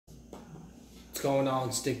going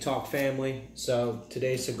on, Stick Talk family? So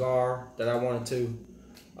today's cigar that I wanted to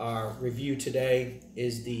review today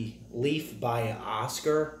is the Leaf by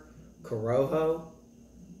Oscar COROJO.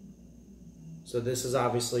 So this is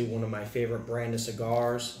obviously one of my favorite brand of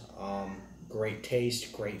cigars. Great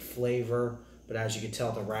taste, great flavor, but as you can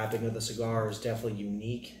tell, the wrapping of the cigar is definitely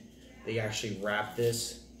unique. They actually wrap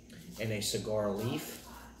this in a cigar leaf.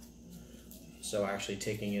 So actually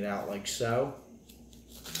taking it out like so.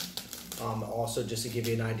 Also, just to give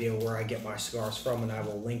you an idea where I get my cigars from, and I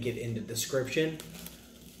will link it in the description,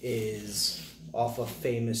 is off of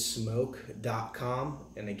famoussmoke.com.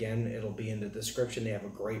 And again, it'll be in the description. They have a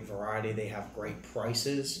great variety. They have great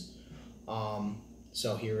prices.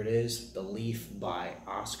 So here it is, the Leaf by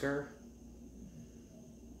Oscar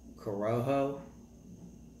COROJO.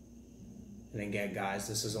 And again, guys,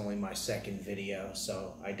 this is only my second video,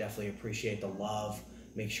 so I definitely appreciate the love.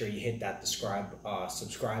 Make sure you hit that subscribe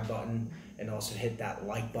button, and also hit that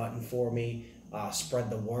like button for me. Spread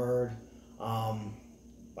the word.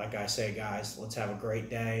 Like I say, guys, let's have a great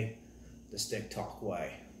day the Stick Talk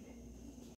way.